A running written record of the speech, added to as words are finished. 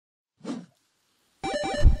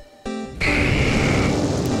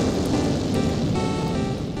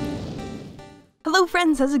Hello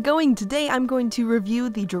friends, how's it going? Today I'm going to review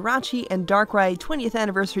the Jirachi and Darkrai 20th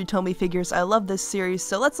Anniversary Tomy figures. I love this series,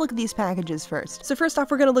 so let's look at these packages first. So first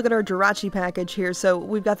off, we're going to look at our Jirachi package here. So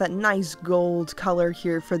we've got that nice gold color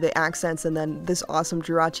here for the accents, and then this awesome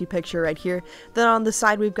Jirachi picture right here. Then on the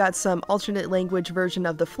side we've got some alternate language version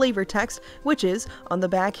of the flavor text, which is on the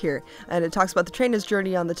back here. And it talks about the trainer's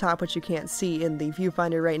journey on the top, which you can't see in the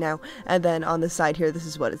viewfinder right now. And then on the side here, this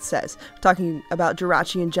is what it says. Talking about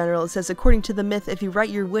Jirachi in general, it says, according to the myth, if you write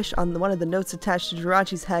your wish on one of the notes attached to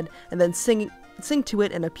Jirachi's head and then sing to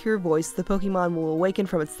it in a pure voice, the Pokemon will awaken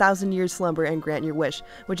from its 1,000-year slumber and grant your wish,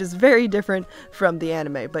 which is very different from the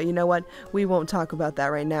anime, but you know what? We won't talk about that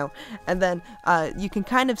right now. And then you can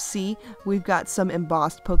kind of see we've got some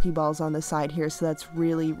embossed Pokeballs on the side here, so that's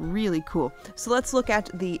really, really cool. So let's look at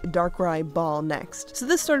the Darkrai ball next. So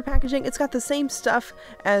this sort of packaging, it's got the same stuff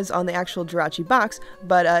as on the actual Jirachi box,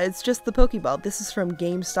 but it's just the Pokeball. This is from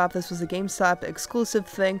Gamestop. This was a Gamestop exclusive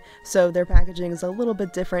thing, so their packaging is a little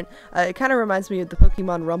bit different. It kind of reminds me of the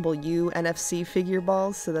Pokemon Rumble U NFC figure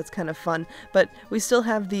balls, so that's kind of fun. But we still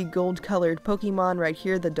have the gold colored Pokemon right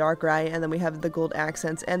here, the Darkrai, and then we have the gold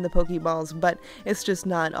accents and the Pokeballs, but it's just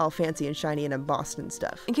not all fancy and shiny and embossed and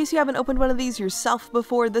stuff. In case you haven't opened one of these yourself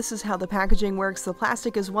before, this is how the packaging works. The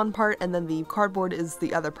plastic is one part and then the cardboard is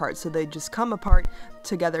the other part, so they just come apart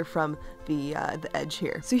together from the edge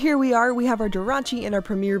here. So here we are, we have our Jirachi and our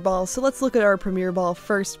Premier Ball. So let's look at our Premier Ball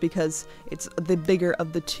first because it's the bigger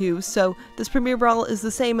of the two. So this Premier Ball is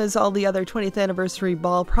the same as all the other 20th Anniversary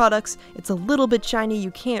Ball products. It's a little bit shiny,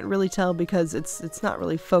 you can't really tell because it's not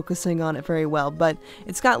really focusing on it very well, but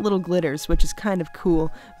it's got little glitters, which is kind of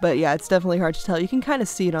cool. But yeah, it's definitely hard to tell. You can kind of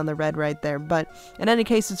see it on the red right there, but in any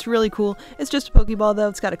case, it's really cool. It's just a Pokeball though.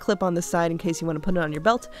 It's got a clip on the side in case you want to put it on your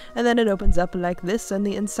belt, and then it opens up like this, and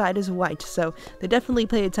the inside is white. So they definitely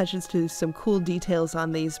pay attention to some cool details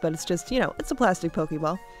on these, but it's just, you know, it's a plastic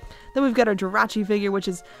Pokeball. Then we've got our Jirachi figure, which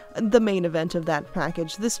is the main event of that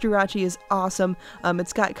package. This Jirachi is awesome.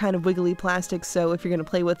 It's got kind of wiggly plastic, so if you're going to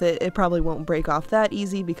play with it, it probably won't break off that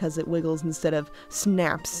easy because it wiggles instead of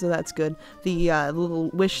snaps, so that's good. The little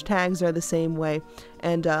wish tags are the same way.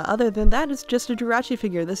 And other than that, it's just a Jirachi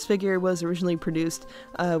figure. This figure was originally produced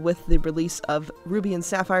with the release of Ruby and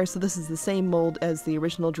Sapphire, so this is the same mold as the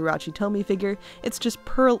original Jirachi Tomy figure. It's just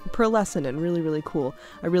pearlescent and really, really cool.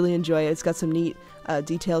 I really enjoy it. It's got some neat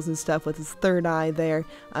details and stuff with his third eye there.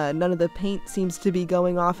 None of the paint seems to be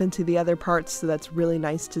going off into the other parts, so that's really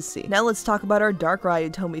nice to see. Now let's talk about our Darkrai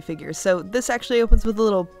Tomy figure. So this actually opens with a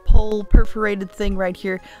little pole perforated thing right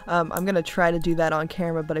here. I'm gonna try to do that on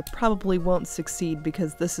camera, but I probably won't succeed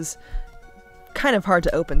because this is kind of hard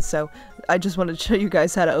to open, so I just wanted to show you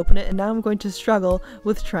guys how to open it, and now I'm going to struggle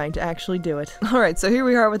with trying to actually do it. Alright, so here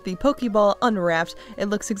we are with the Pokeball unwrapped. It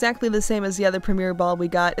looks exactly the same as the other Premier Ball we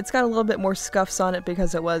got. It's got a little bit more scuffs on it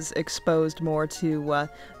because it was exposed more to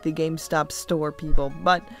the GameStop store people,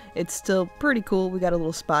 but it's still pretty cool. We got a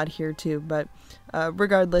little spot here too, but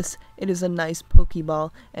regardless, it is a nice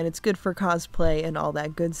Pokeball, and it's good for cosplay and all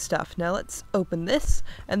that good stuff. Now let's open this,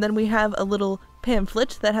 and then we have a little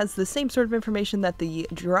pamphlet that has the same sort of information that the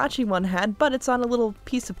Jirachi one had, but it's on a little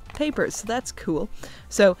piece of paper, so that's cool.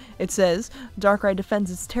 So it says, Darkrai defends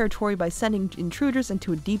its territory by sending intruders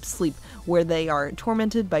into a deep sleep where they are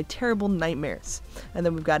tormented by terrible nightmares. And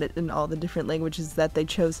then we've got it in all the different languages that they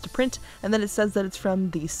chose to print, and then it says that it's from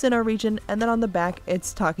the Sinnoh region, and then on the back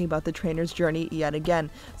it's talking about the trainer's journey yet again.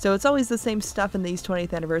 So it's always the same stuff in these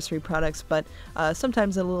 20th Anniversary products, but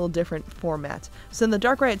sometimes in a little different format. So then the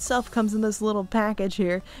Darkrai itself comes in this little package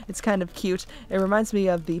here. It's kind of cute. It reminds me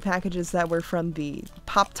of the packages that were from the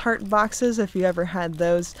Pop-Tart boxes, if you ever had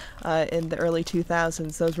those in the early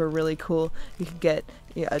 2000s. Those were really cool. You could get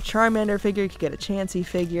a Charmander figure, you could get a Chansey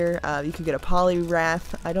figure, you could get a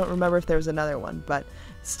Poliwrath. I don't remember if there was another one, but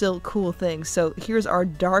still cool things. So here's our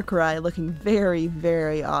Darkrai looking very,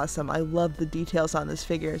 very awesome. I love the details on this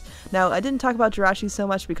figure. Now, I didn't talk about Jirachi so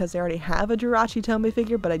much because I already have a Jirachi Tomy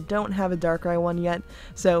figure, but I don't have a Darkrai one yet,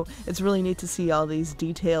 so it's really neat to see all these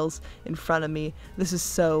details in front of me. This is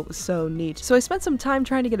so, so neat. So I spent some time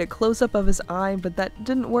trying to get a close-up of his eye, but that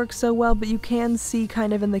didn't work so well, but you can see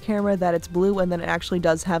kind of in the camera that it's blue, and then it actually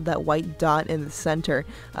does have that white dot in the center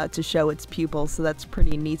to show its pupil, so that's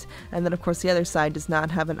pretty neat. And then of course the other side does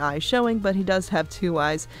not have an eye showing, but he does have two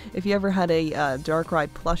eyes. If you ever had a Darkrai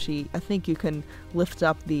plushie, I think you can lift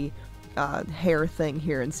up the hair thing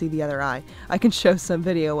here and see the other eye. I can show some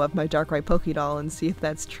video of my Darkrai Pokédoll and see if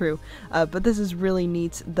that's true. But this is really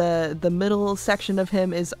neat. The middle section of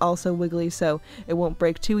him is also wiggly, so it won't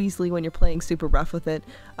break too easily when you're playing super rough with it.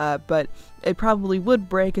 but it probably would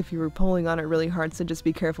break if you were pulling on it really hard, so just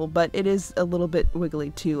be careful. But it is a little bit wiggly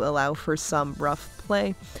to allow for some rough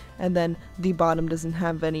play. And then the bottom doesn't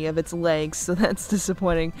have any of its legs, so that's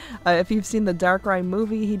disappointing. If you've seen the Darkrai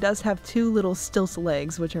movie, he does have 2 little stilt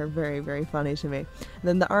legs, which are very, very funny to me. And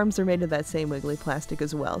then the arms are made of that same wiggly plastic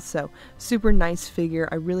as well, so super nice figure.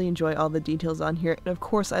 I really enjoy all the details on here, and of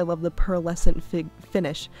course I love the pearlescent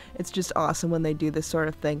finish. It's just awesome when they do this sort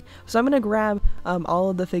of thing. So I'm going to grab all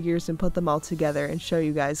of the figures and put them all together and show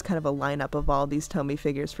you guys kind of a lineup of all these Tomy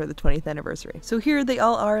figures for the 20th anniversary. So here they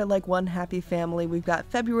all are like one happy family. We've got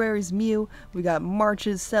February's Mew, we got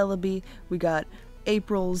March's Celebi, we got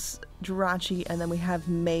April's Jirachi, and then we have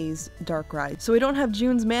May's Darkrai. So we don't have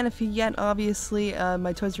June's Manaphy yet, obviously.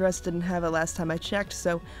 My Toys R Us didn't have it last time I checked,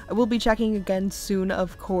 so I will be checking again soon,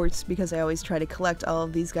 of course, because I always try to collect all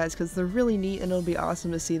of these guys because they're really neat and it'll be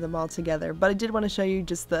awesome to see them all together. But I did want to show you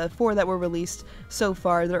just the 4 that were released so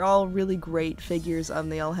far. They're all really great figures.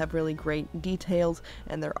 They all have really great details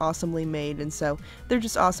and they're awesomely made, and so they're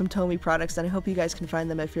just awesome Tomy products, and I hope you guys can find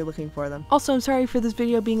them if you're looking for them. Also, I'm sorry for this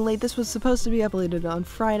video being late. This was supposed to be uploaded on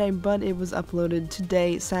Friday, but it was uploaded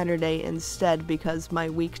today, Saturday, instead, because my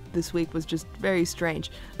week this week was just very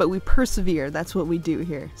strange. But we persevere, that's what we do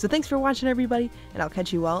here. So thanks for watching, everybody, and I'll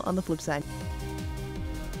catch you all on the flip side.